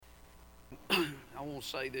I won't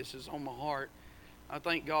say this is on my heart. I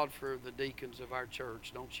thank God for the deacons of our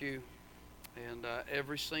church, don't you? And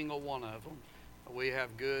every single one of them, we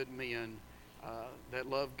have good men that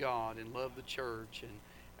love God and love the church.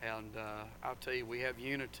 And I'll tell you, we have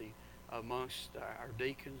unity amongst our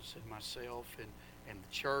deacons and myself and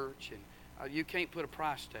the church. And you can't put a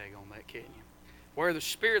price tag on that, can you? Where the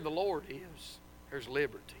Spirit of the Lord is, there's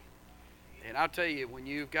liberty. And I'll tell you, when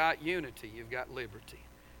you've got unity, you've got liberty.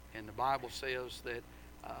 And the Bible says that,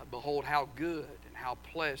 behold, how good and how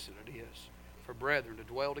pleasant it is for brethren to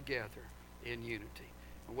dwell together in unity.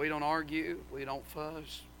 And we don't argue, we don't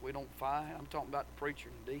fuss, we don't fight. I'm talking about the preacher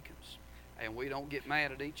and deacons. And we don't get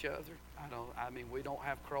mad at each other. We don't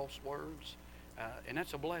have cross words. And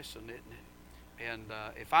that's a blessing, isn't it? And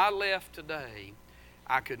if I left today,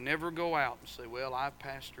 I could never go out and say, well, I've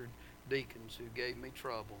pastored deacons who gave me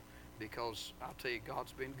trouble, because I'll tell you,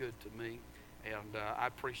 God's been good to me. And I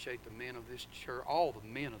appreciate the men of this church, all the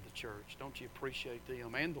men of the church. Don't you appreciate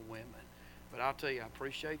them and the women? But I'll tell you, I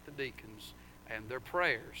appreciate the deacons and their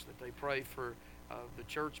prayers, that they pray for the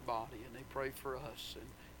church body and they pray for us.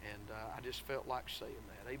 And I just felt like saying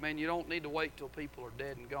that. Amen. You don't need to wait till people are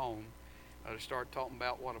dead and gone to start talking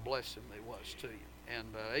about what a blessing they was to you. And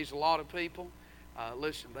there's a lot of people,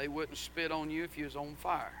 listen, they wouldn't spit on you if you was on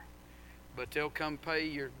fire. But they'll come pay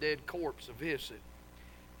your dead corpse a visit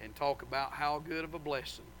and talk about how good of a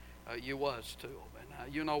blessing you was to them.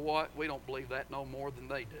 And you know what? We don't believe that no more than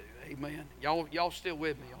they do. Amen. Y'all still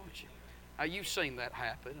with me, aren't you? You've seen that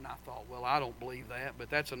happen, and I thought, well, I don't believe that, but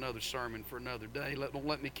that's another sermon for another day. Don't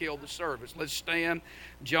let me kill the service. Let's stand.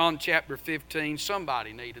 John chapter 15.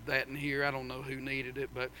 Somebody needed that in here. I don't know who needed it,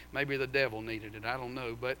 but maybe the devil needed it. I don't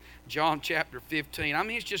know. But John chapter 15. I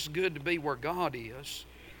mean, it's just good to be where God is.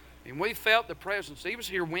 And we felt the presence. He was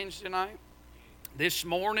here Wednesday night, this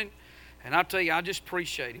morning, and I tell you, I just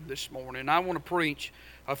appreciate him this morning. I want to preach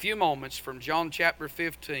a few moments from John chapter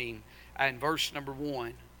 15 and verse number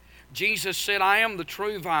 1. Jesus said, I am the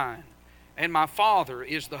true vine, and my Father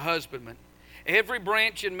is the husbandman. Every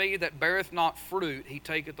branch in me that beareth not fruit, he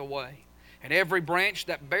taketh away. And every branch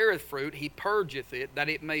that beareth fruit, he purgeth it, that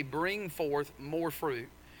it may bring forth more fruit.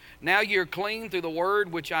 Now ye are clean through the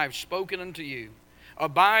word which I have spoken unto you.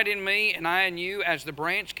 Abide in me, and I in you, as the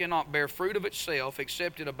branch cannot bear fruit of itself,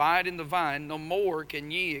 except it abide in the vine, no more can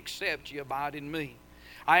ye except ye abide in me.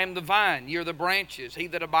 I am the vine, ye are the branches. He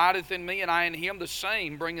that abideth in me, and I in him, the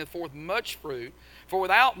same bringeth forth much fruit. For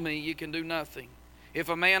without me ye can do nothing. If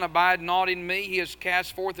a man abide not in me, he is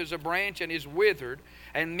cast forth as a branch, and is withered.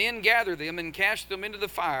 And men gather them, and cast them into the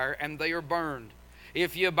fire, and they are burned.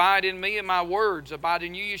 If ye abide in me, and my words abide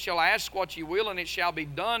in you, ye shall ask what ye will, and it shall be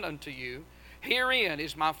done unto you. Herein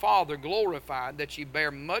is my Father glorified, that ye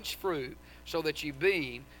bear much fruit, so that ye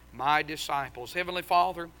be my disciples. Heavenly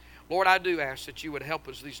Father, Lord, I do ask that you would help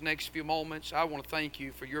us these next few moments. I want to thank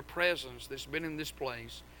you for your presence that's been in this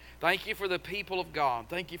place. Thank you for the people of God.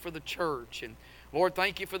 Thank you for the church. And Lord,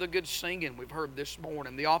 thank you for the good singing we've heard this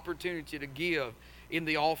morning, the opportunity to give in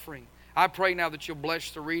the offering. I pray now that you'll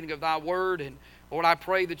bless the reading of thy word. And Lord, I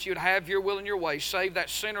pray that you'd have your will and your way. Save that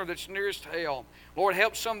sinner that's nearest hell. Lord,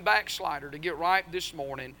 help some backslider to get right this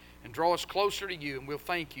morning and draw us closer to you. And we'll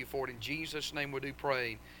thank you for it. In Jesus' name we do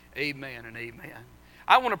pray. Amen and amen.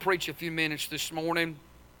 I want to preach a few minutes this morning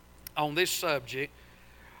on this subject,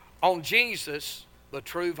 on Jesus, the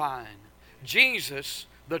true vine. Jesus,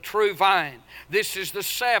 the true vine. This is the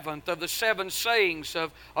seventh of the seven sayings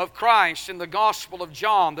of Christ in the Gospel of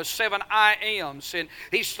John, the 7 I ams. And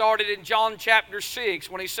he started in John chapter 6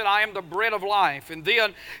 when he said, I am the bread of life. And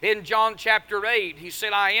then in John chapter 8, he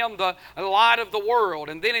said, I am the light of the world.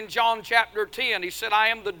 And then in John chapter 10, he said, I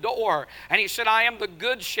am the door. And he said, I am the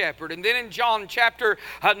good shepherd. And then in John chapter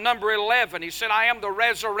number 11, he said, I am the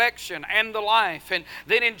resurrection and the life. And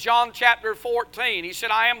then in John chapter 14, he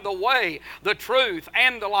said, I am the way, the truth,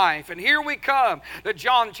 and the life. And here we come to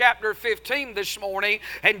John chapter 15 this morning,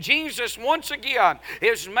 and Jesus once again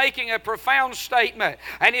is making a profound statement.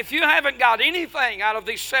 And if you haven't got anything out of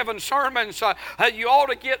these 7 sermons, you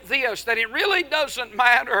ought to get this, that it really doesn't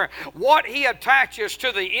matter what he attaches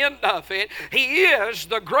to the end of it. He is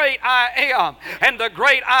the great I am, and the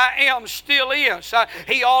great I am still is.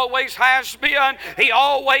 He always has been, he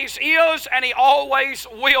always is, and he always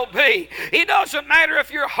will be. It doesn't matter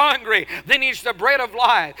if you're hungry, then he's the bread of life.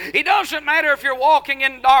 life. It doesn't matter if you're walking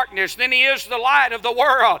in darkness, then He is the light of the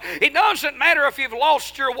world. It doesn't matter if you've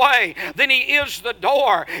lost your way, then He is the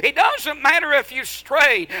door. It doesn't matter if you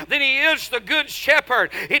strayed, then He is the good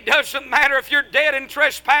shepherd. It doesn't matter if you're dead in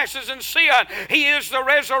trespasses and sin, He is the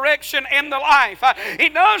resurrection and the life.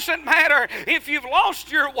 It doesn't matter if you've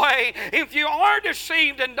lost your way, if you are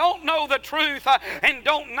deceived and don't know the truth and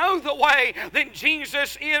don't know the way, then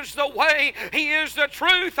Jesus is the way, He is the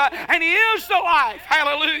truth, and He is the life.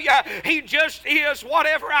 Hallelujah. He just is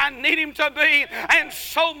whatever I need Him to be and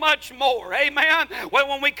so much more. Amen. Well,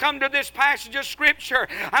 when we come to this passage of Scripture,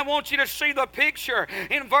 I want you to see the picture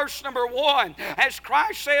in verse number 1. As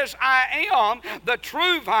Christ says, I am the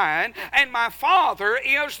true vine, and my Father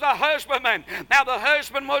is the husbandman. Now, the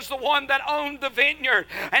husband was the one that owned the vineyard,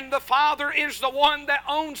 and the Father is the one that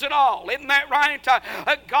owns it all. Isn't that right?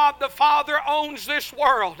 God the Father owns this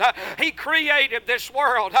world. He created this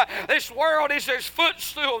world. This world is His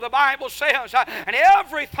footstool, the Bible says, and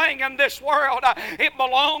everything in this world, it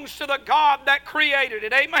belongs to the God that created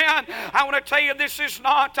it. Amen. I want to tell you, this is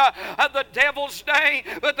not the devil's day,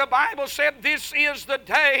 but the Bible said this is the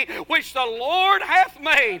day which the Lord hath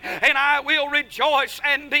made, and I will rejoice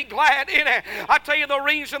and be glad in it. I tell you, the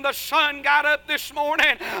reason the sun got up this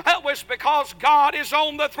morning was because God is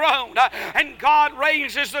on the throne, and God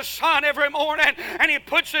raises the sun every morning, and He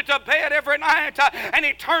puts it to bed every night, and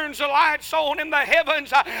He turns the lights on in the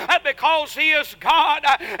heavens because He is God,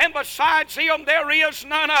 and besides Him there is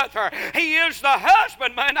none other. He is the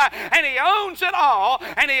husbandman, and He owns it all,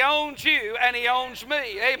 and He owns you, and He owns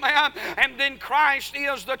me. Amen. And then Christ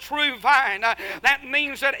is the true vine. That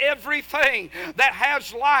means that everything that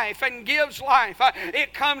has life and gives life,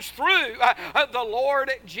 it comes through the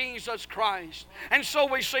Lord Jesus Christ. And so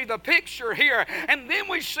we see the picture here, and then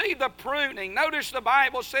we see the pruning. Notice the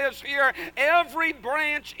Bible says here, every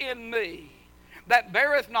branch in me that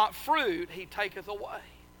beareth not fruit, He taketh away.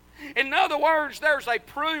 In other words, there's a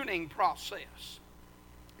pruning process.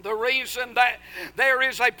 The reason that there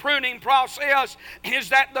is a pruning process is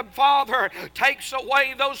that the Father takes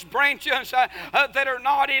away those branches that are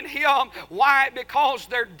not in Him. Why? Because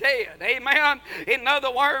they're dead. Amen? In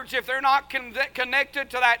other words, if they're not connected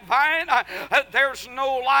to that vine, there's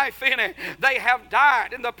no life in it. They have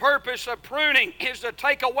died. And the purpose of pruning is to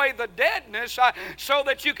take away the deadness so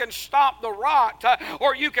that you can stop the rot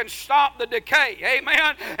or you can stop the decay.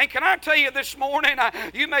 Amen? And can I tell you this morning,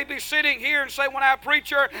 you may be sitting here and say, when I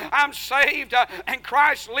preacher, I'm saved and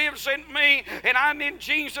Christ lives in me and I'm in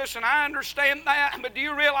Jesus, and I understand that. But do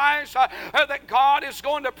you realize that God is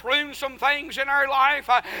going to prune some things in our life?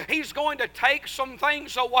 He's going to take some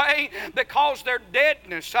things away because they're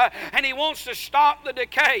deadness, and He wants to stop the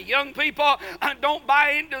decay. Young people, don't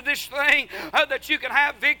buy into this thing that you can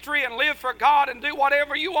have victory and live for God and do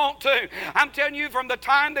whatever you want to. I'm telling you, from the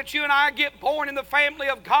time that you and I get born in the family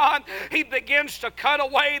of God, He begins to cut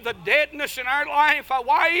away the deadness in our life.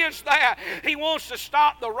 Why is that? He wants to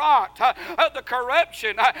stop the rot, the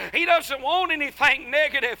corruption. He doesn't want anything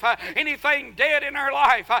negative, anything dead in our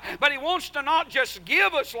life. But He wants to not just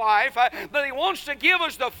give us life, but He wants to give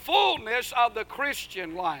us the fullness of the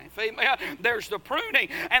Christian life. Amen. There's the pruning,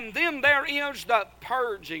 and then there is the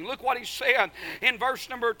purging. Look what He said in verse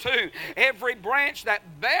number 2. Every branch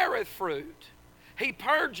that beareth fruit, He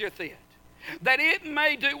purgeth it, that it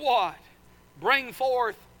may do what? Bring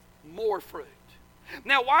forth more fruit.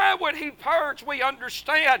 Now, why would He purge? We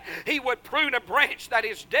understand He would prune a branch that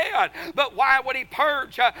is dead, but why would He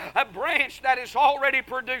purge a branch that is already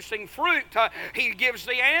producing fruit? He gives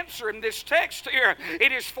the answer in this text here.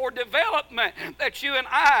 It is for development, that you and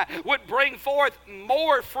I would bring forth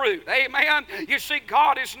more fruit. Amen? You see,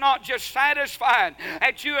 God is not just satisfied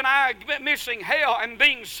at you and I missing hell and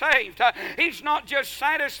being saved. He's not just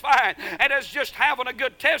satisfied at us just having a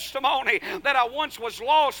good testimony that I once was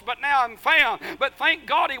lost, but now I'm found. But thank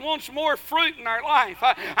God He wants more fruit in our life.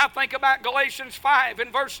 I think about Galatians 5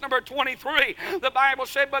 in verse number 23. The Bible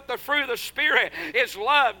said, but the fruit of the Spirit is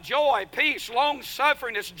love, joy, peace,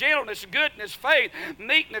 long-suffering, gentleness, goodness, faith,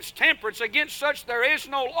 meekness, temperance. Against such there is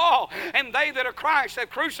no law. And they that are Christ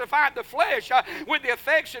have crucified the flesh with the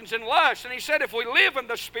affections and lusts. And He said, if we live in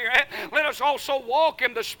the Spirit, let us also walk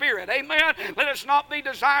in the Spirit. Amen. Let us not be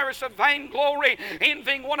desirous of vainglory,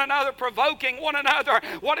 envying one another, provoking one another.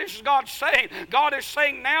 What is God saying? God God is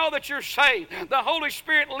saying, now that you're saved, the Holy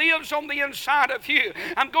Spirit lives on the inside of you.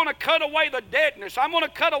 I'm going to cut away the deadness. I'm going to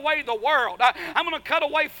cut away the world. I'm going to cut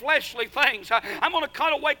away fleshly things. I'm going to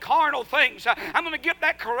cut away carnal things. I'm going to get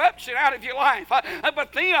that corruption out of your life.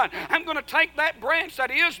 But then I'm going to take that branch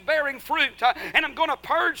that is bearing fruit and I'm going to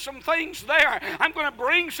purge some things there. I'm going to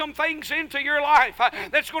bring some things into your life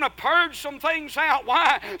that's going to purge some things out.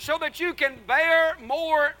 Why? So that you can bear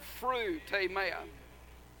more fruit. Amen.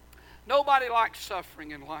 Nobody likes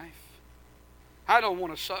suffering in life. I don't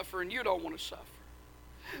want to suffer and you don't want to suffer.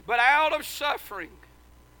 But out of suffering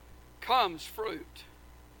comes fruit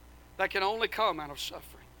that can only come out of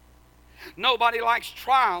suffering. Nobody likes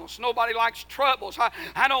trials. Nobody likes troubles.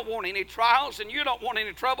 I don't want any trials and you don't want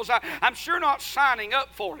any troubles. I'm sure not signing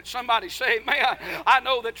up for it. Somebody say, amen. I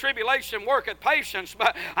know that tribulation worketh patience,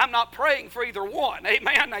 but I'm not praying for either one.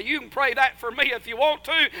 Amen. Now you can pray that for me if you want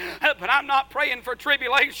to, but I'm not praying for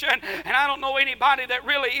tribulation, and I don't know anybody that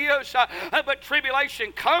really is. But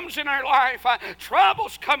tribulation comes in our life.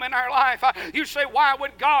 Troubles come in our life. You say, why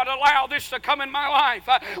would God allow this to come in my life?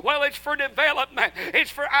 Well, it's for development.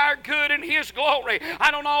 It's for our good in His glory.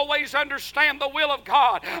 I don't always understand the will of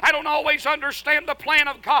God. I don't always understand the plan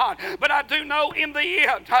of God. But I do know in the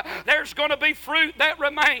end there's going to be fruit that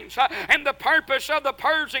remains. And the purpose of the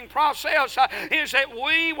purging process is that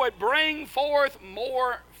we would bring forth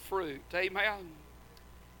more fruit. Amen.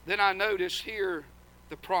 Then I notice here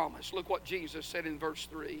the promise. Look what Jesus said in verse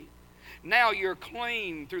 3. Now you're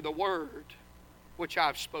clean through the word which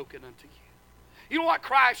I've spoken unto you. You know what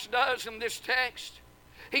Christ does in this text?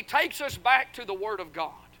 He takes us back to the Word of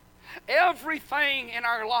God. Everything in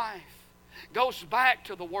our life goes back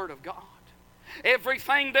to the Word of God.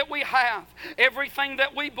 Everything that we have, everything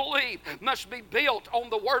that we believe must be built on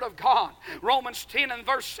the Word of God. Romans 10 and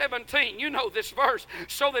verse 17, you know this verse.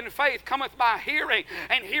 So then faith cometh by hearing,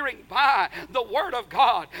 and hearing by the Word of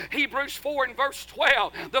God. Hebrews 4 and verse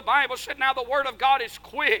 12, the Bible said, now the Word of God is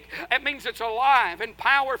quick. It means it's alive and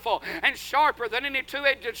powerful and sharper than any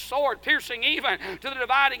two-edged sword, piercing even to the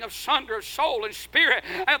dividing of sunder of soul and spirit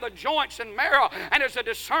and the joints and marrow, and is a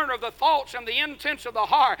discerner of the thoughts and the intents of the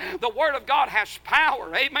heart. The Word of God has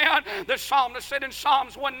power. Amen. The psalmist said in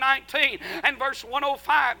Psalms 119 and verse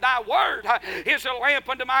 105, thy word is a lamp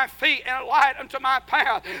unto my feet and a light unto my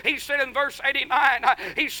path. He said in verse 89,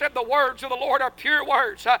 he said the words of the Lord are pure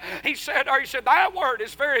words. He said thy word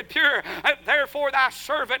is very pure, therefore thy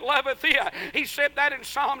servant loveth thee. He said that in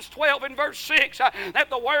Psalms 12 and verse 6,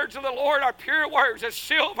 that the words of the Lord are pure words as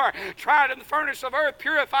silver tried in the furnace of earth,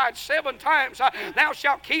 purified 7 times. Thou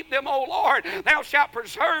shalt keep them, O Lord. Thou shalt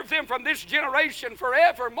preserve them from this generation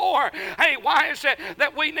forevermore. Hey, why is it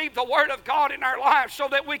that we need the Word of God in our lives so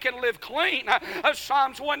that we can live clean?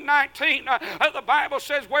 Psalms 119, the Bible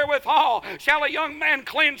says, wherewithal shall a young man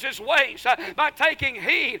cleanse his ways? By taking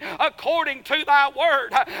heed according to thy word.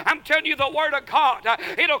 I'm telling you, the Word of God,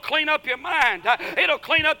 it'll clean up your mind. It'll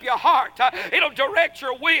clean up your heart. It'll direct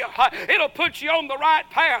your will. It'll put you on the right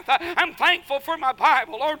path. I'm thankful for my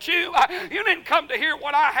Bible, aren't you? You didn't come to hear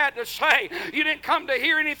what I had to say. You didn't come to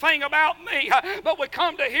hear anything about me. But we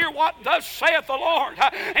come to hear what thus saith the Lord.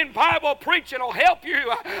 And Bible preaching will help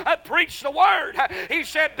you preach the Word. He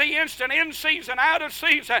said, be instant in season, out of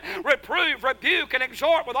season, reprove, rebuke, and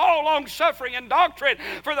exhort with all long suffering and doctrine.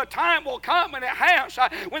 For the time will come, and it has,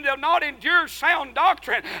 when they'll not endure sound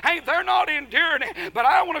doctrine. Hey, they're not enduring it. But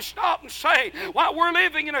I want to stop and say, while we're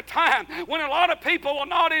living in a time when a lot of people will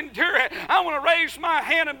not endure it, I want to raise my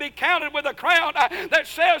hand and be counted with a crowd that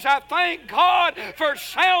says, I thank God for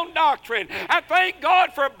sound doctrine. I thank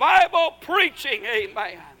God for Bible preaching.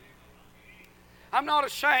 Amen. I'm not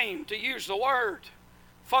ashamed to use the word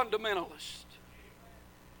fundamentalist.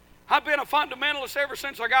 I've been a fundamentalist ever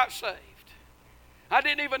since I got saved. I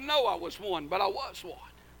didn't even know I was one, but I was one.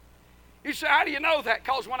 You say, how do you know that?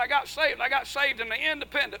 Because when I got saved in the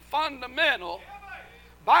independent, fundamental,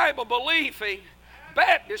 Bible-believing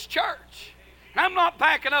Baptist church. And I'm not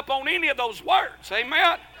backing up on any of those words.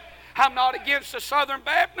 Amen. I'm not against the Southern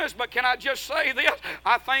Baptists, but can I just say this?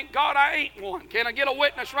 I thank God I ain't one. Can I get a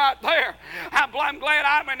witness right there? I'm glad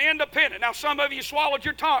I'm an independent. Now, some of you swallowed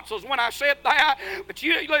your tonsils when I said that, but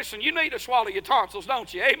you listen, you need to swallow your tonsils,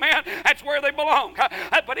 don't you? Amen? That's where they belong.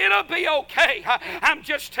 But it'll be okay. I'm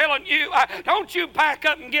just telling you, don't you back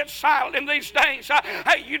up and get silent in these days.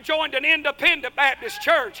 Hey, you joined an independent Baptist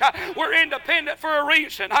church. We're independent for a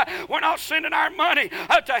reason. We're not sending our money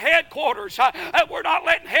to headquarters. We're not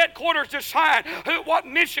letting headquarters headquarters decide what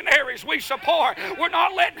missionaries we support. We're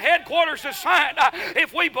not letting headquarters decide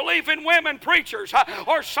if we believe in women preachers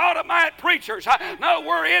or sodomite preachers. No,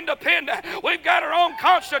 we're independent. We've got our own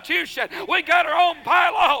constitution. We've got our own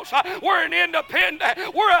bylaws. We're an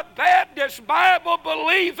independent. We're a Baptist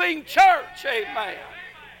Bible-believing church. Amen.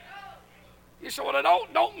 You say, well,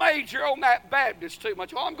 don't major on that Baptist too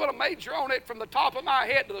much. Well, I'm going to major on it from the top of my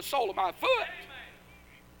head to the sole of my foot.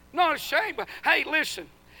 Not ashamed, but hey, listen.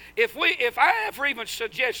 If I ever even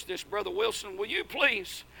suggest this, Brother Wilson, will you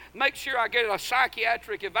please make sure I get a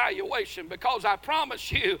psychiatric evaluation, because I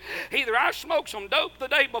promise you, either I smoked some dope the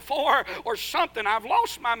day before or something. I've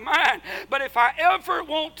lost my mind. But if I ever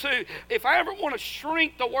want to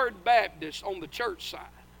shrink the word Baptist on the church side,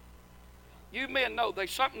 you men know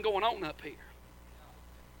there's something going on up here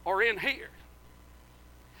or in here.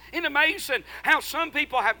 Isn't it amazing how some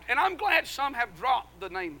people have, and I'm glad some have dropped the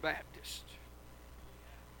name Baptist,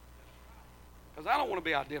 because I don't want to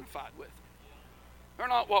be identified with them. They're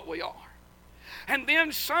not what we are. And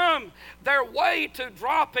then some, their way to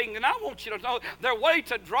dropping, and I want you to know, their way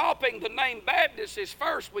to dropping the name Baptist is,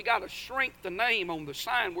 first we got to shrink the name on the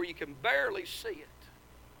sign where you can barely see it.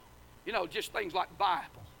 You know, just things like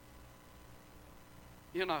Bible.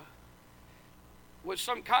 You know, with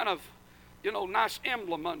some kind of, nice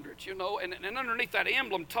emblem under it, and underneath that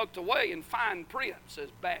emblem, tucked away in fine print, says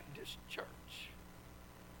Baptist Church.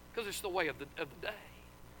 Because it's the way of the day.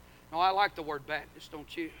 No, I like the word Baptist,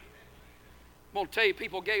 don't you? I'm going to tell you,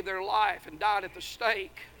 people gave their life and died at the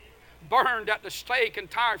stake, burned at the stake,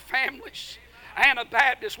 entire families.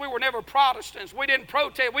 Anabaptists, we were never Protestants. We didn't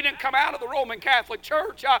protest. We didn't come out of the Roman Catholic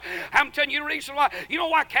Church. I'm telling you the reason why. You know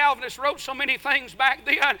why Calvinists wrote so many things back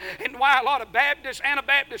then, and why a lot of Baptists,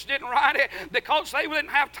 Anabaptists didn't write it? Because they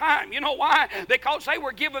didn't have time. You know why? Because they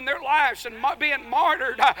were giving their lives and being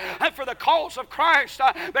martyred for the cause of Christ,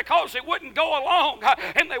 because it wouldn't go along,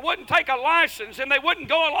 and they wouldn't take a license, and they wouldn't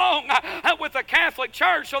go along with the Catholic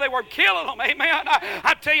Church, so they were killing them. Amen.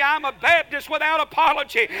 I tell you, I'm a Baptist without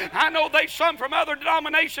apology. I know there's some from other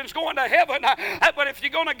denominations going to heaven, but if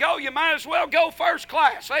you're going to go, you might as well go first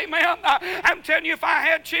class. Amen. I'm telling you, if I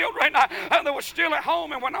had children that were still at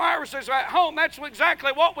home, and when Iris is at home, that's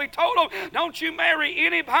exactly what we told them. Don't you marry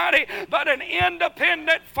anybody but an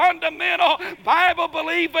independent, fundamental,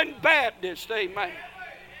 Bible-believing Baptist. Amen.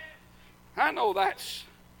 I know that's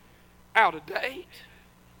out of date,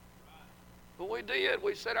 but we did.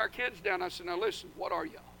 We set our kids down. I said, now listen, what are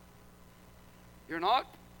y'all? You're not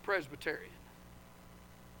Presbyterian.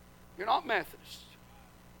 You're not Methodist.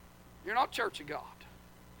 You're not Church of God.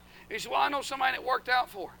 He said, well, I know somebody that worked out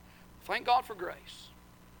for her. Thank God for grace.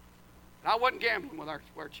 And I wasn't gambling with our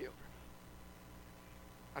children.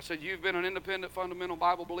 I said, you've been an independent, fundamental,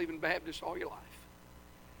 Bible-believing Baptist all your life.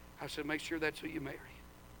 I said, make sure that's who you marry.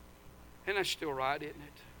 And that's still right, isn't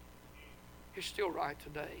it? It's still right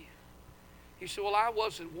today. He said, well, I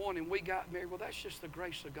wasn't one and we got married. Well, that's just the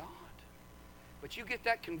grace of God. But you get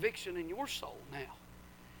that conviction in your soul now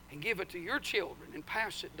and give it to your children and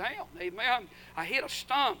pass it down. Amen. I hit a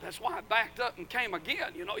stump. That's why I backed up and came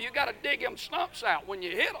again. You got to dig them stumps out when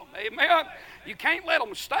you hit them. Amen. You can't let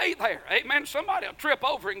them stay there. Amen. Somebody will trip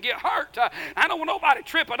over and get hurt. I don't want nobody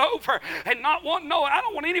tripping over and not want to know. I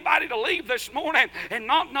don't want anybody to leave this morning and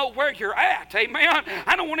not know where you're at. Amen.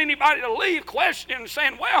 I don't want anybody to leave questioning,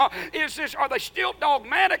 saying, well, are they still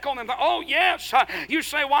dogmatic on them? Oh, yes. You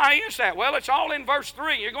say, why is that? Well, it's all in verse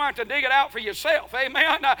 3. You're going to have to dig it out for yourself.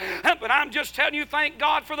 Amen. But I'm just telling you, thank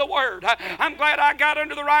God for the Word. I'm glad I got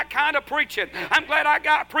under the right kind of preaching. I'm glad I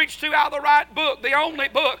got preached to out of the right book, the only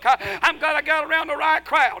book. I'm glad I got around the right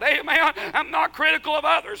crowd. Amen. I'm not critical of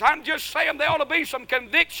others. I'm just saying there ought to be some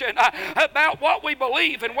conviction about what we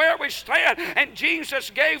believe and where we stand. And Jesus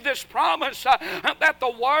gave this promise that the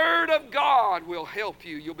Word of God will help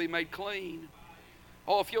you. You'll be made clean.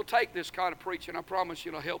 Oh, if you'll take this kind of preaching, I promise you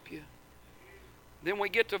it'll help you. Then we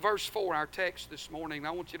get to verse 4, our text this morning.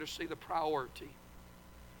 I want you to see the priority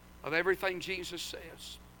of everything Jesus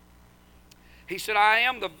says. He said,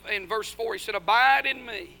 in verse 4, he said, abide in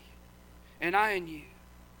me, and I in you.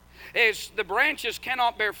 As the branches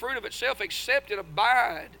cannot bear fruit of itself except it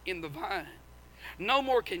abide in the vine, no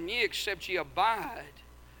more can ye except ye abide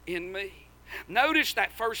in me. Notice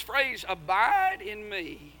that first phrase, abide in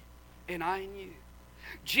me, and I in you.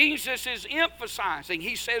 Jesus is emphasizing.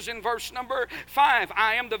 He says in verse number 5,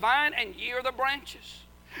 I am the vine and ye are the branches.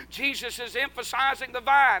 Jesus is emphasizing the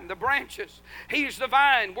vine, the branches. He's the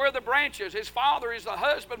vine, we're the branches. His Father is the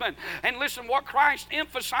husbandman. And listen what Christ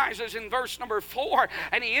emphasizes in verse number 4,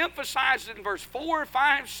 and He emphasizes in verse 4,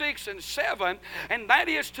 5, 6, and 7, and that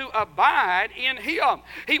is to abide in Him.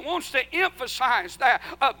 He wants to emphasize that,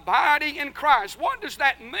 abiding in Christ. What does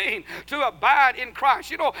that mean, to abide in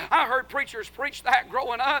Christ? You know, I heard preachers preach that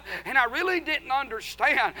growing up, and I really didn't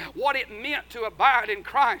understand what it meant to abide in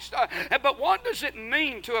Christ. But what does it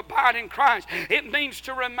mean to abide in Christ? It means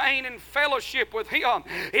to remain in fellowship with Him.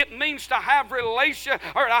 It means to have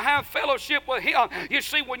fellowship with Him. You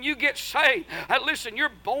see, when you get saved, listen,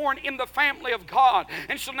 you're born in the family of God,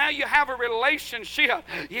 and so now you have a relationship.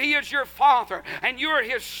 He is your Father, and you're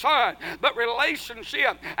His Son. But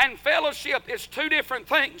relationship and fellowship is two different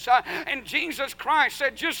things. And Jesus Christ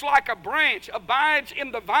said, just like a branch abides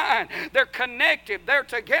in the vine, they're connected, they're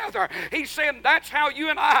together. He said that's how you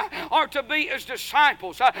and I are to be as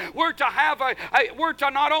disciples. We're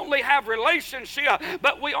to not only have relationship,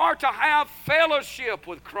 but we are to have fellowship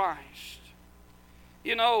with Christ.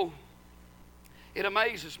 You know, it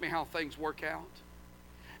amazes me how things work out,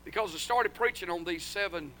 because I started preaching on these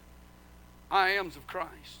 7 I ams of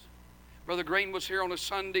Christ. Brother Green was here on a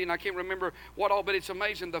Sunday, and I can't remember what all, but it's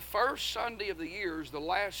amazing. The first Sunday of the year is the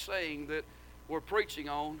last saying that we're preaching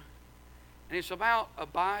on, and it's about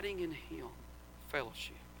abiding in Him,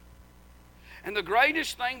 fellowship. And the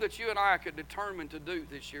greatest thing that you and I could determine to do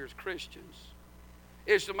this year as Christians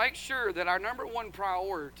is to make sure that our number one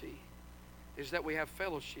priority is that we have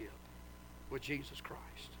fellowship with Jesus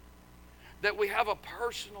Christ, that we have a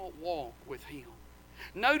personal walk with Him.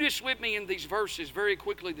 Notice with me in these verses very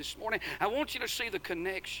quickly this morning, I want you to see the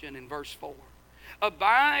connection in verse 4.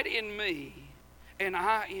 Abide in me and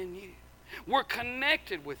I in you. We're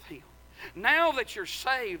connected with Him. Now that you're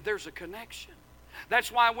saved, there's a connection.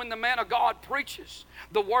 That's why when the man of God preaches,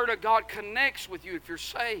 the Word of God connects with you if you're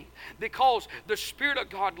saved, because the Spirit of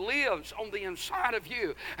God lives on the inside of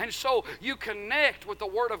you, and so you connect with the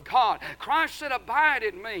Word of God. Christ said, abide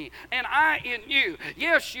in me and I in you.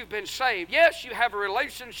 Yes, you've been saved. Yes, you have a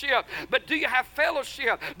relationship, but do you have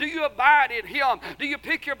fellowship? Do you abide in Him? Do you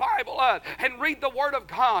pick your Bible up and read the Word of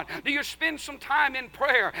God? Do you spend some time in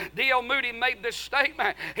prayer? D.L. Moody made this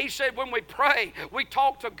statement. He said, when we pray, we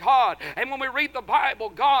talk to God, and when we read the Bible,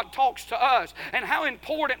 God talks to us. And how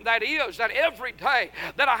important that is, that every day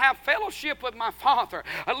that I have fellowship with my Father.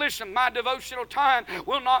 Listen, my devotional time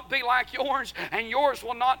will not be like yours, and yours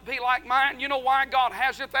will not be like mine. You know why God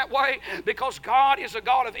has it that way? Because God is a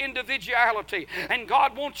God of individuality, and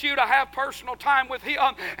God wants you to have personal time with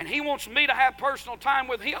Him, and He wants me to have personal time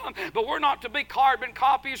with Him, but we're not to be carbon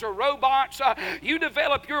copies or robots. You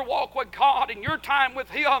develop your walk with God and your time with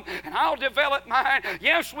Him, and I'll develop mine.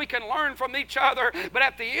 Yes, we can learn from each other, but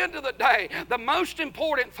at the end of the day, the most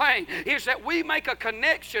important thing is that we make a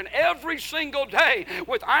connection every single day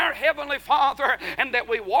with our Heavenly Father, and that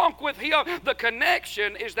we walk with Him. The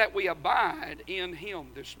connection is that we abide in Him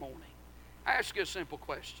this morning. I ask you a simple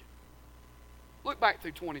question. Look back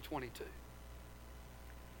through 2022.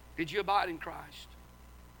 Did you abide in Christ?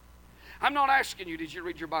 I'm not asking you, did you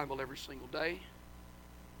read your Bible every single day?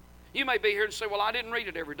 You may be here and say, well, I didn't read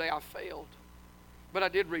it every day. I failed. But I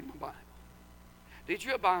did read my Bible. Did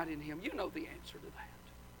you abide in Him? You know the answer to that.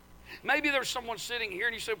 Maybe there's someone sitting here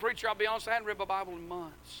and you say, preacher, I'll be honest, I hadn't read my Bible in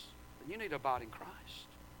months. You need to abide in Christ.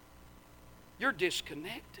 You're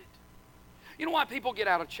disconnected. You know why people get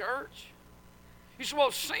out of church? You say,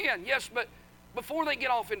 well, sin. Yes, but before they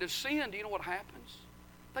get off into sin, do you know what happens?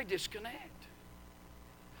 They disconnect.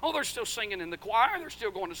 Oh, they're still singing in the choir. They're still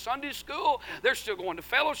going to Sunday school. They're still going to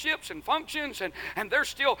fellowships and functions, and they're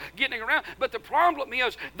still getting around. But the problem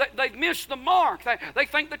is that they've missed the mark. They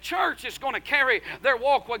think the church is going to carry their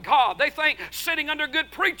walk with God. They think sitting under good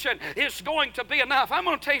preaching is going to be enough. I'm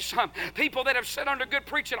going to tell you something. People that have sat under good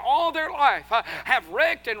preaching all their life have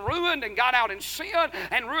wrecked and ruined and got out in sin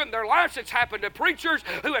and ruined their lives. It's happened to preachers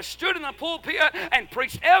who have stood in the pulpit and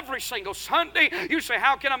preached every single Sunday. You say,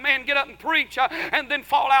 how can a man get up and preach and then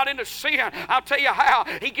fall out into sin? I'll tell you how.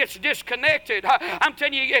 He gets disconnected. I'm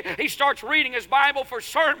telling you, he starts reading his Bible for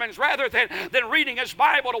sermons rather than reading his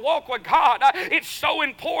Bible to walk with God. It's so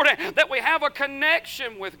important that we have a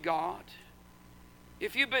connection with God.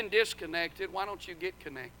 If you've been disconnected, why don't you get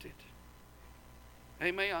connected?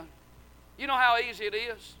 Amen. You know how easy it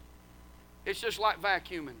is? It's just like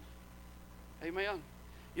vacuuming. Amen.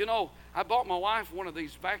 You know, I bought my wife one of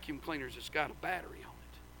these vacuum cleaners that's got a battery on it.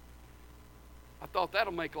 I thought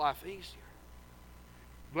that'll make life easier.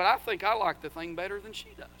 But I think I like the thing better than she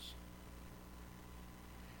does.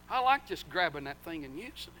 I like just grabbing that thing and using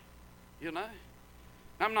it, you know.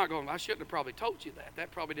 I'm not going, I shouldn't have probably told you that.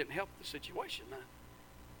 That probably didn't help the situation none.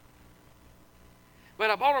 But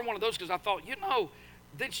I bought her one of those because I thought,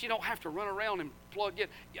 then she don't have to run around and plug in.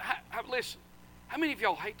 Listen, how many of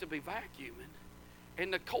y'all hate to be vacuuming?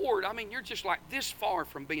 And the cord, you're just like this far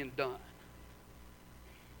from being done.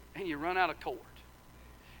 And you run out of cord.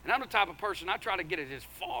 And I'm the type of person, I try to get it as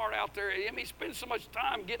far out there. Spend so much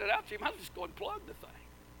time getting it out there, you might just go and plug the thing.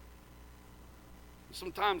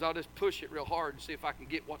 Sometimes I'll just push it real hard and see if I can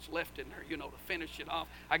get what's left in there, to finish it off.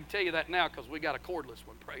 I can tell you that now because we got a cordless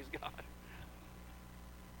one, praise God.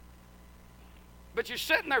 But you're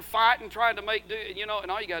sitting there fighting, trying to make do,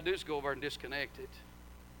 and all you got to do is go over and disconnect it.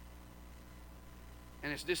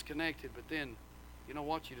 And it's disconnected, but then, you know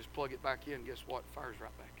what? You just plug it back in, guess what? Fire's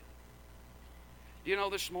right back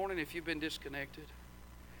up. This morning, if you've been disconnected,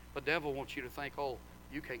 the devil wants you to think, oh,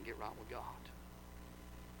 you can't get right with God.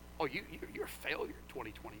 Oh, you're a failure in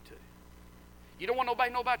 2022. You don't want nobody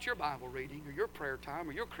to know about your Bible reading or your prayer time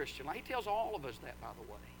or your Christian life. He tells all of us that, by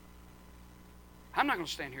the way. I'm not going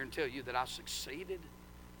to stand here and tell you that I succeeded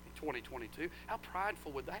in 2022. How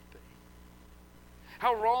prideful would that be?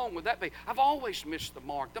 How wrong would that be? I've always missed the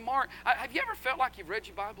mark. Have you ever felt like you've read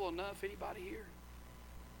your Bible enough? Anybody here?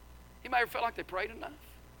 Anybody ever felt like they prayed enough?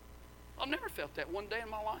 I've never felt that one day in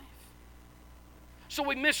my life. So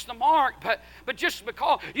we missed the mark, but just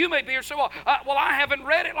because you may be here and say, well, I haven't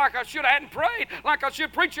read it like I should. I hadn't prayed like I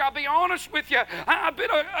should. Preacher, I'll be honest with you. I've been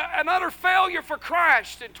an utter failure for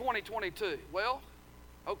Christ in 2022. Well,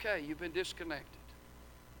 okay, you've been disconnected.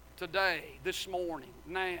 Today, this morning,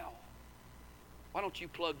 now, why don't you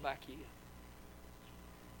plug back in?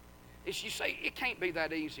 You say, it can't be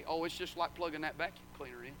that easy. Oh, it's just like plugging that vacuum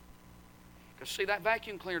cleaner in. Because see, that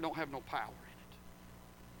vacuum cleaner don't have no power in it.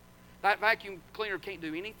 That vacuum cleaner can't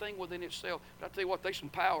do anything within itself. But I tell you what, there's some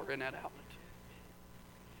power in that outlet.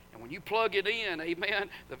 And when you plug it in, amen,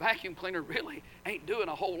 the vacuum cleaner really ain't doing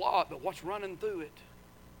a whole lot, but what's running through it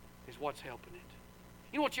is what's helping it.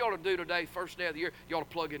 You know what you ought to do today, first day of the year? You ought to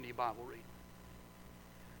plug into your Bible reading.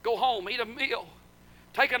 Go home, eat a meal.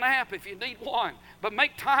 Take a nap if you need one, but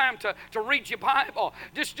make time to read your Bible.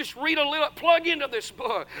 Just read a little, plug into this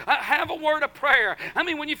book. Have a word of prayer.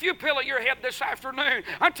 If you pillow your head this afternoon,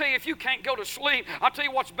 I tell you, if you can't go to sleep, I'll tell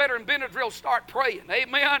you what's better than Benadryl, start praying.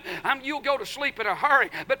 Amen. You'll go to sleep in a hurry,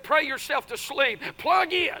 but pray yourself to sleep.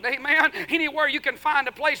 Plug in. Amen. Anywhere you can find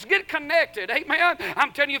a place, get connected. Amen.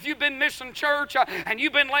 I'm telling you, if you've been missing church and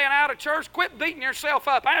you've been laying out of church, quit beating yourself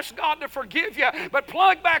up. Ask God to forgive you, but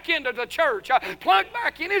plug back into the church. Plug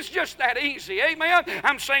back in. It's just that easy. Amen.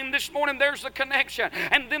 I'm saying this morning there's the connection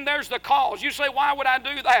and then there's the cause. You say, why would I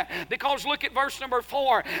do that? Because look at verse number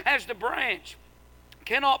 4. As the branch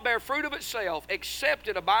cannot bear fruit of itself except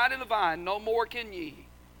it abide in the vine, no more can ye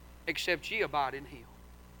except ye abide in him.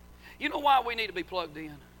 You know why we need to be plugged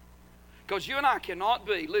in? Because you and I cannot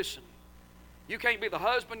be, listen, you can't be the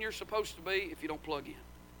husband you're supposed to be if you don't plug in.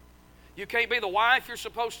 You can't be the wife you're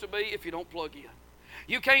supposed to be if you don't plug in.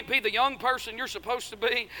 You can't be the young person you're supposed to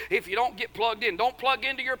be if you don't get plugged in. Don't plug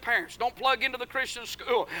into your parents. Don't plug into the Christian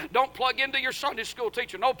school. Don't plug into your Sunday school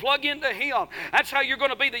teacher. No, plug into him. That's how you're going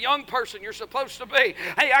to be the young person you're supposed to be.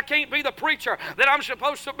 Hey, I can't be the preacher that I'm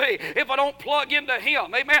supposed to be if I don't plug into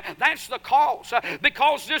him. Amen. That's the cause.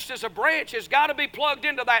 Because just as a branch has got to be plugged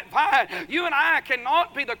into that vine, you and I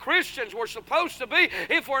cannot be the Christians we're supposed to be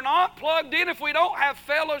if we're not plugged in, if we don't have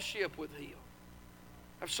fellowship with him.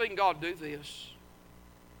 I've seen God do this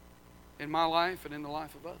in my life and in the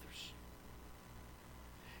life of others.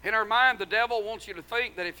 In our mind, the devil wants you to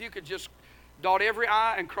think that if you could just dot every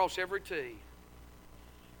I and cross every T,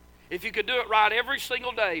 if you could do it right every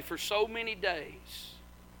single day for so many days,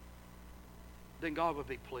 then God would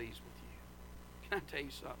be pleased with you. Can I tell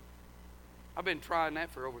you something? I've been trying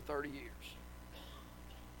that for over 30 years.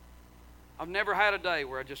 I've never had a day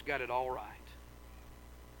where I just got it all right.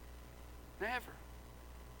 Never.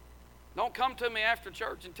 Don't come to me after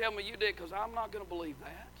church and tell me you did, because I'm not going to believe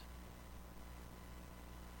that.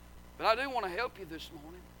 But I do want to help you this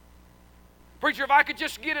morning. Preacher, if I could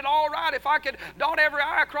just get it all right, if I could dot every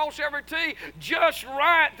I, cross every T just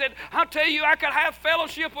right, then I'll tell you I could have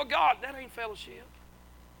fellowship with God. That ain't fellowship.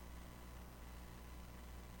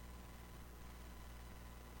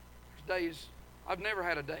 There's days, I've never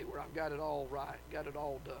had a day where I've got it all right, got it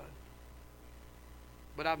all done.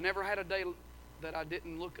 But I've never had a day that I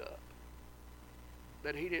didn't look up,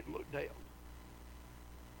 that he didn't look down.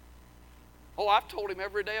 Oh, I've told him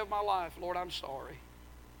every day of my life, Lord, I'm sorry.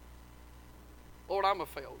 Lord, I'm a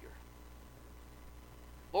failure.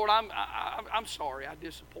 Lord, I'm sorry I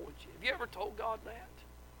disappoint you. Have you ever told God that?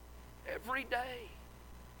 Every day.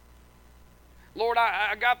 Lord,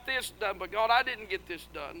 I got this done, but God, I didn't get this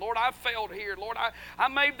done. Lord, I failed here. Lord, I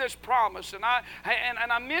made this promise, and I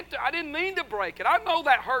meant to, I didn't mean to break it. I know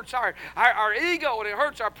that hurts our ego and it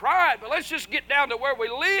hurts our pride, but let's just get down to where we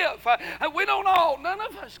live. None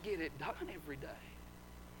of us get it done every day.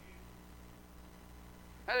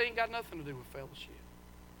 That ain't got nothing to do with fellowship.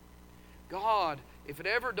 God, if it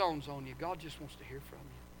ever dawns on you, God just wants to hear from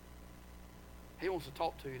you. He wants to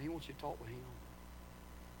talk to you, and He wants you to talk with Him.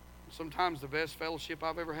 Sometimes the best fellowship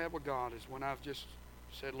I've ever had with God is when I've just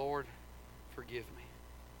said, Lord, forgive me.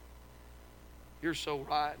 You're so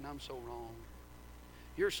right and I'm so wrong.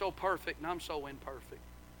 You're so perfect and I'm so imperfect.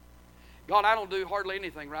 God, I don't do hardly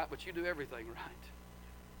anything right, but you do everything right.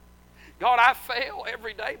 God, I fail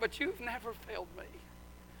every day, but you've never failed me.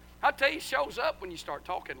 I tell you, it shows up when you start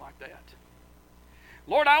talking like that.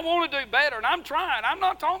 Lord, I want to do better, and I'm trying. I'm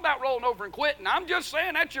not talking about rolling over and quitting. I'm just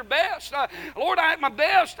saying that's your best. Lord, I at my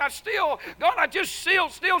best. I just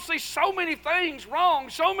still see so many things wrong,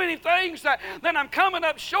 so many things that I'm coming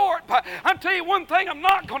up short. But I'll tell you one thing I'm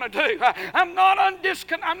not going to do. I'm not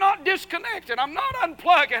disconnected. I'm not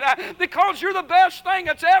unplugging because you're the best thing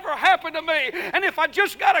that's ever happened to me. And if I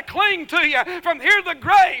just got to cling to you from here to the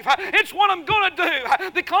grave, it's what I'm going to do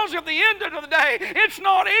because at the end of the day, it's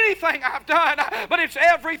not anything I've done, but it's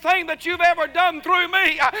everything that you've ever done through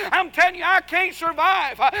me. I'm telling you, I can't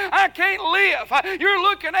survive. I can't live. You're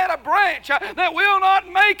looking at a branch that will not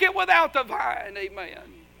make it without the vine. Amen.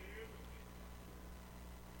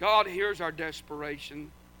 God hears our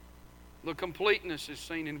desperation. The completeness is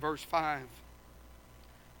seen in verse 5.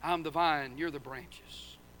 I'm the vine, you're the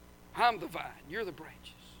branches. I'm the vine, you're the branches.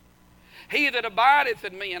 He that abideth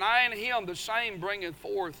in me, and I in him, the same bringeth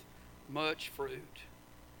forth much fruit.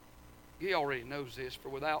 He already knows this, for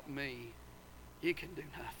without me, you can do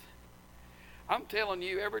nothing. I'm telling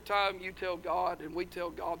you, every time you tell God and we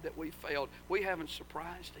tell God that we failed, we haven't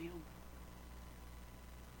surprised Him.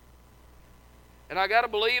 And I got to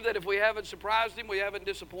believe that if we haven't surprised Him, we haven't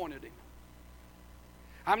disappointed Him.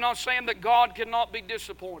 I'm not saying that God cannot be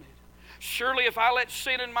disappointed. Surely if I let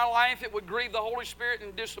sin in my life, it would grieve the Holy Spirit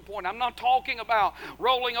and disappoint. I'm not talking about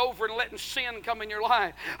rolling over and letting sin come in your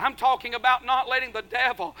life. I'm talking about not letting the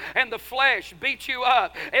devil and the flesh beat you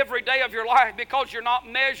up every day of your life because you're not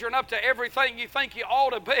measuring up to everything you think you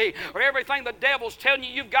ought to be or everything the devil's telling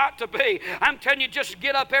you you've got to be. I'm telling you, just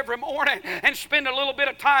get up every morning and spend a little bit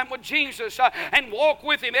of time with Jesus and walk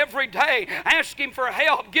with Him every day. Ask Him for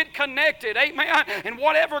help. Get connected. Amen. And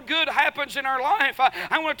whatever good happens in our life,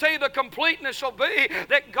 I want to tell you the completeness will be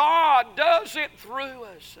that God does it through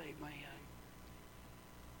us. Amen.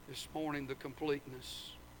 This morning, the completeness.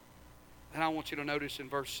 And I want you to notice in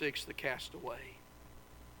verse 6, the castaway.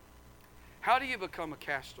 How do you become a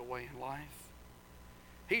castaway in life?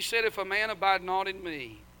 He said, if a man abide not in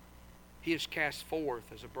me, he is cast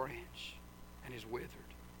forth as a branch and is withered.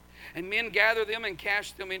 And men gather them and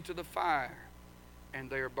cast them into the fire, and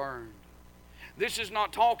they are burned. This is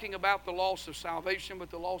not talking about the loss of salvation, but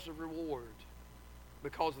the loss of reward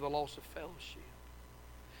because of the loss of fellowship.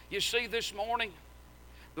 You see, this morning,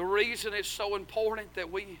 the reason it's so important that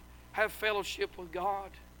we have fellowship with God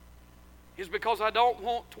is because I don't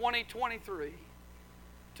want 2023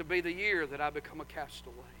 to be the year that I become a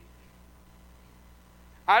castaway.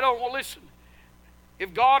 I don't want, listen,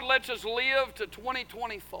 if God lets us live to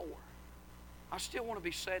 2024, I still want to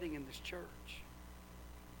be sitting in this church.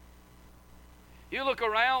 You look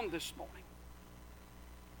around this morning.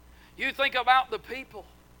 You think about the people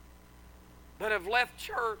that have left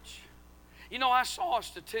church. You know, I saw a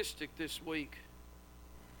statistic this week.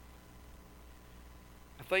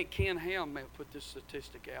 I think Ken Ham may have put this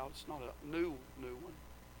statistic out. It's not a new one.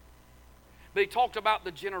 But he talked about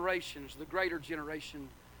the generations, the greater generation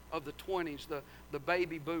of the 20s, the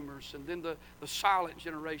baby boomers, and then the silent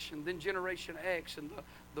generation, then Generation X, and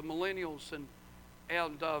the millennials, and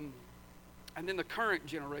then the current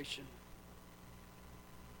generation.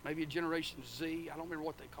 Maybe a Generation Z. I don't remember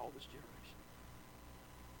what they call this generation.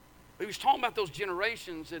 But he was talking about those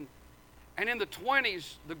generations, and in the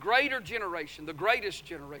 20s, the greater generation, the greatest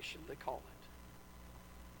generation, they call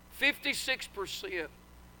it. 56%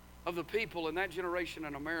 of the people in that generation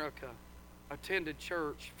in America attended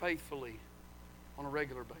church faithfully on a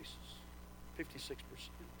regular basis. 56%.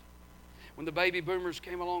 When the baby boomers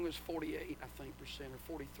came along, it was 48, I think,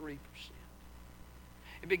 or 43%.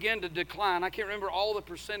 It began to decline. I can't remember all the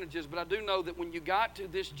percentages, but I do know that when you got to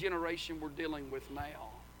this generation we're dealing with now,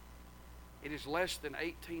 it is less than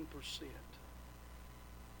 18%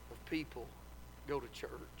 of people go to church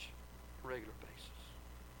on a regular basis.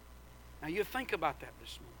 Now you think about that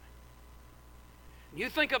this morning. You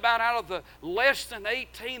think about out of the less than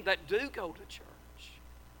 18 that do go to church,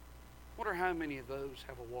 wonder how many of those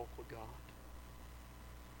have a walk with God.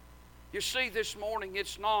 You see, this morning,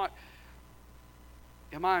 it's not,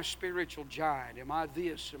 am I a spiritual giant? Am I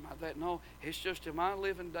this? Am I that? No, it's just, am I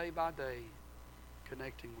living day by day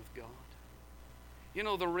connecting with God? You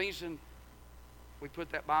know the reason we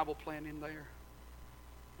put that Bible plan in there?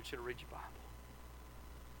 I want you to read your Bible.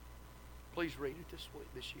 Please read it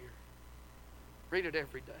this year. Read it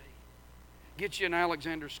every day. Get you an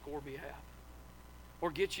Alexander Scorby app.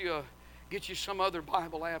 Or get you some other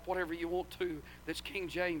Bible app, whatever you want to, that's King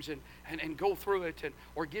James, and go through it,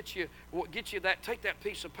 or get you that. Take that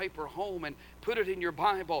piece of paper home and put it in your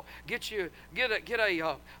Bible. Get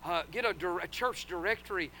a church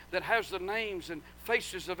directory that has the names and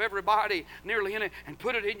faces of everybody nearly in it, and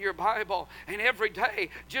put it in your Bible. And every day,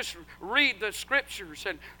 just read the Scriptures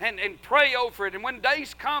and pray over it. And when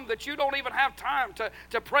days come that you don't even have time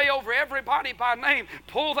to pray over everybody by name,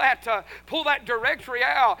 pull that directory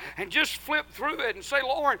out and just flip through it and say,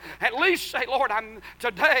 Lord, at least say, Lord,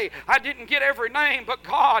 today I didn't get every name, but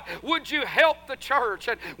God, would you help the church,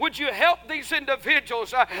 and would you help these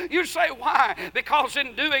individuals? You say, why? Because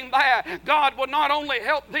in doing that, God will not only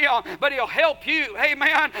help them, but He'll help you.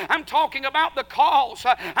 Amen. I'm talking about the cause.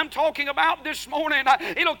 I'm talking about this morning.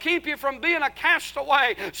 It'll keep you from being a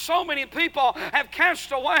castaway. So many people have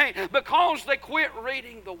cast away because they quit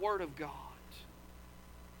reading the Word of God.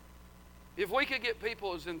 If we could get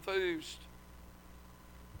people as enthused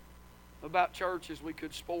about church as we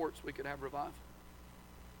could sports, we could have revival.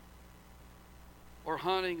 Or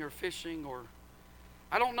hunting or fishing, or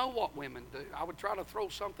I don't know what women do. I would try to throw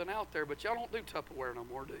something out there, but y'all don't do Tupperware no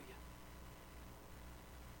more, do you?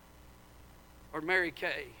 Or Mary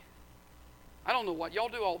Kay. I don't know what. Y'all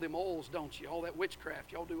do all them oils, don't you? All that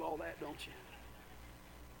witchcraft. Y'all do all that, don't you?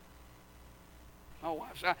 My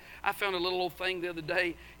wife, I found a little old thing the other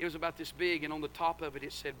day. It was about this big, and on the top of it,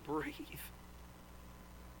 it said, breathe.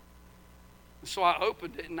 And so I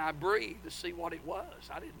opened it, and I breathed to see what it was.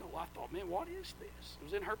 I didn't know. I thought, man, what is this? It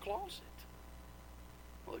was in her closet.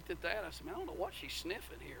 I looked at that. I said, man, I don't know what she's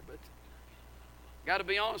sniffing here, but got to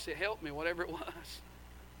be honest, it helped me, whatever it was.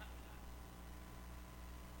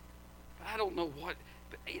 But I don't know what.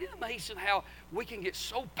 But isn't it amazing how we can get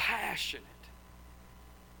so passionate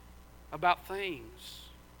about things?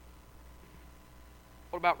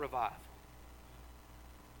 What about revival?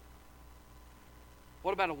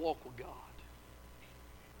 What about a walk with God?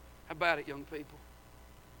 How about it, young people?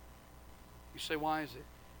 You say, why is it?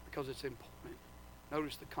 Because it's important.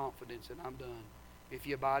 Notice the confidence, and I'm done. If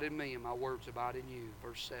you abide in me and my words abide in you,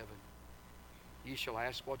 verse 7, you shall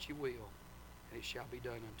ask what you will, and it shall be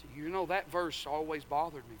done unto you. You know, that verse always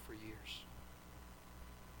bothered me for years.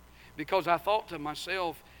 Because I thought to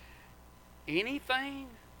myself, anything?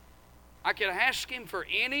 I could ask Him for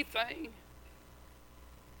anything?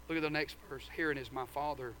 Look at the next verse. Herein is my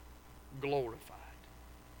Father glorified.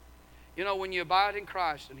 You know, when you abide in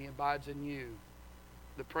Christ and He abides in you,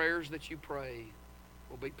 the prayers that you pray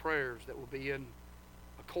will be prayers that will be in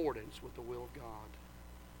accordance with the will of God.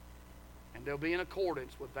 And they'll be in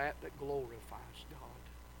accordance with that glorifies God.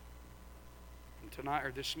 And tonight,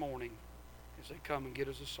 or this morning, as they come and get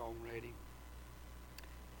us a song ready,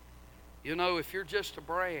 you know, if you're just a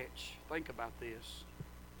branch, think about this.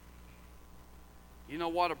 You know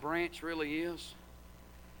what a branch really is?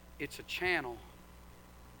 It's a channel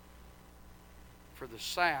for the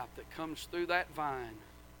sap that comes through that vine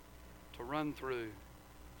to run through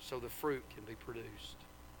so the fruit can be produced.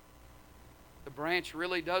 The branch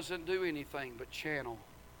really doesn't do anything but channel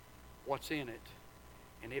what's in it,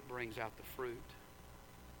 and it brings out the fruit.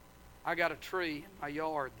 I got a tree in my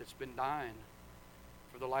yard that's been dying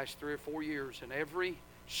for the last 3 or 4 years, and every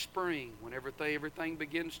spring, when everything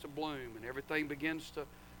begins to bloom and everything begins to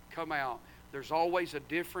come out, there's always a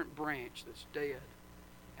different branch that's dead.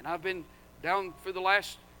 And I've been down for the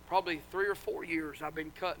last probably 3 or 4 years, I've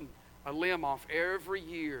been cutting a limb off every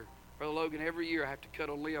year. Brother Logan, every year I have to cut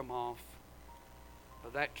a limb off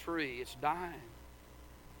of that tree. It's dying.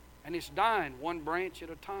 And it's dying one branch at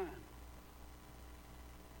a time.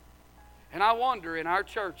 And I wonder in our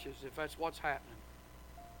churches if that's what's happening.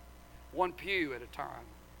 One pew at a time.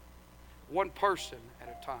 One person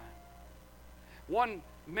at a time. One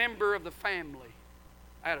member of the family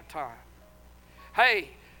at a time. Hey,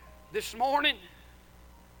 this morning,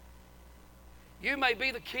 you may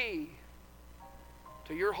be the key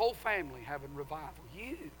to your whole family having revival.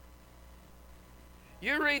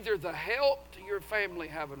 You're either the help to your family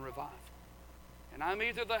having revival, and I'm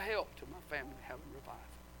either the help to my family having revival,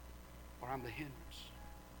 or I'm the hindrance.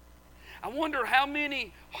 I wonder how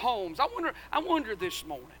many homes. I wonder this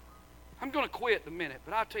morning. I'm going to quit in a minute,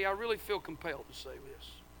 but I tell you, I really feel compelled to say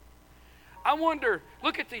this. I wonder,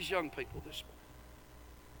 look at these young people this morning.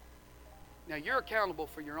 Now, you're accountable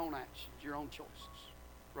for your own actions, your own choices,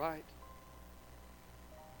 right?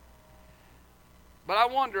 But I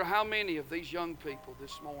wonder how many of these young people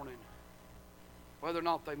this morning, whether or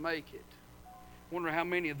not they make it, I wonder how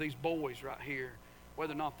many of these boys right here,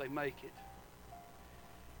 whether or not they make it,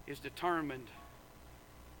 is determined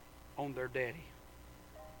on their daddy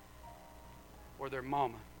or their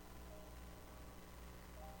mama.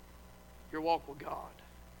 Your walk with God.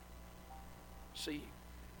 See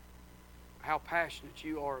how passionate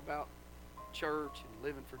you are about church and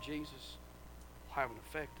living for Jesus will have an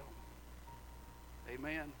effect on you.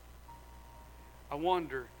 Amen. I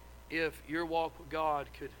wonder if your walk with God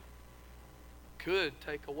could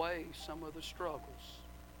take away some of the struggles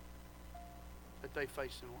that they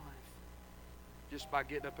face in life. Just by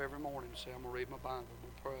getting up every morning and saying, I'm going to read my Bible, I'm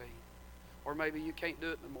going to pray. Or maybe you can't do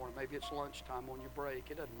it in the morning. Maybe it's lunchtime on your break.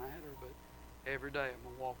 It doesn't matter, but every day I'm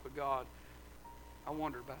going to walk with God. I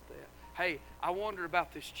wonder about that. Hey, I wonder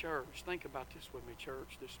about this church. Think about this with me,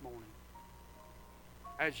 church, this morning.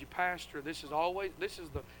 As you pastor,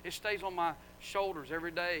 it stays on my shoulders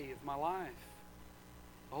every day of my life.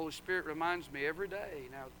 The Holy Spirit reminds me every day,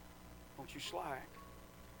 now, don't you slack.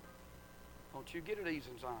 Don't you get at ease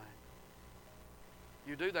and Zion.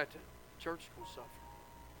 You do that, the church will suffer.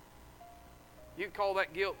 You can call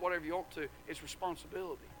that guilt whatever you want to. It's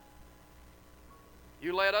responsibility.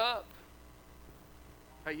 You let up.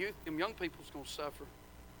 Hey, them young people's going to suffer.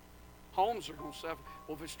 Homes are going to suffer.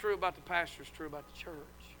 Well, if it's true about the pastor, it's true about the church.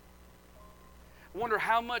 I wonder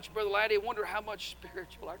how much, Brother Laddie, I wonder how much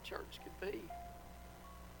spiritual our church could be.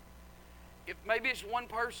 If maybe it's one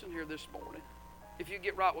person here this morning, if you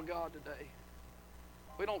get right with God today.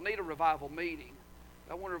 We don't need a revival meeting.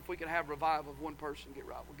 I wonder if we could have revival of one person get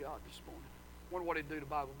right with God this morning. I wonder what he'd do to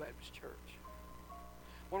Bible Baptist Church. I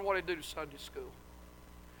wonder what he'd do to Sunday school.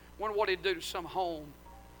 I wonder what he'd do to some home,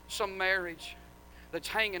 some marriage that's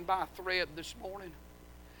hanging by a thread this morning.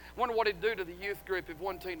 I wonder what he'd do to the youth group if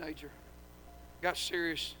one teenager got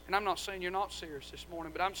serious. And I'm not saying you're not serious this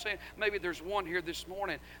morning, but I'm saying maybe there's one here this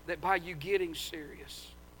morning that by you getting serious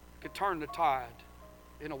could turn the tide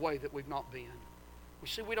in a way that we've not been.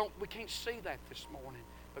 We can't see that this morning,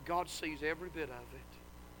 but God sees every bit of it,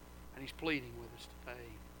 and he's pleading with us today.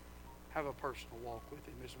 Have a personal walk with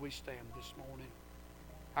him as we stand this morning.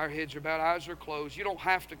 Our heads are bowed, eyes are closed. You don't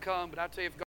have to come, but I tell you, if God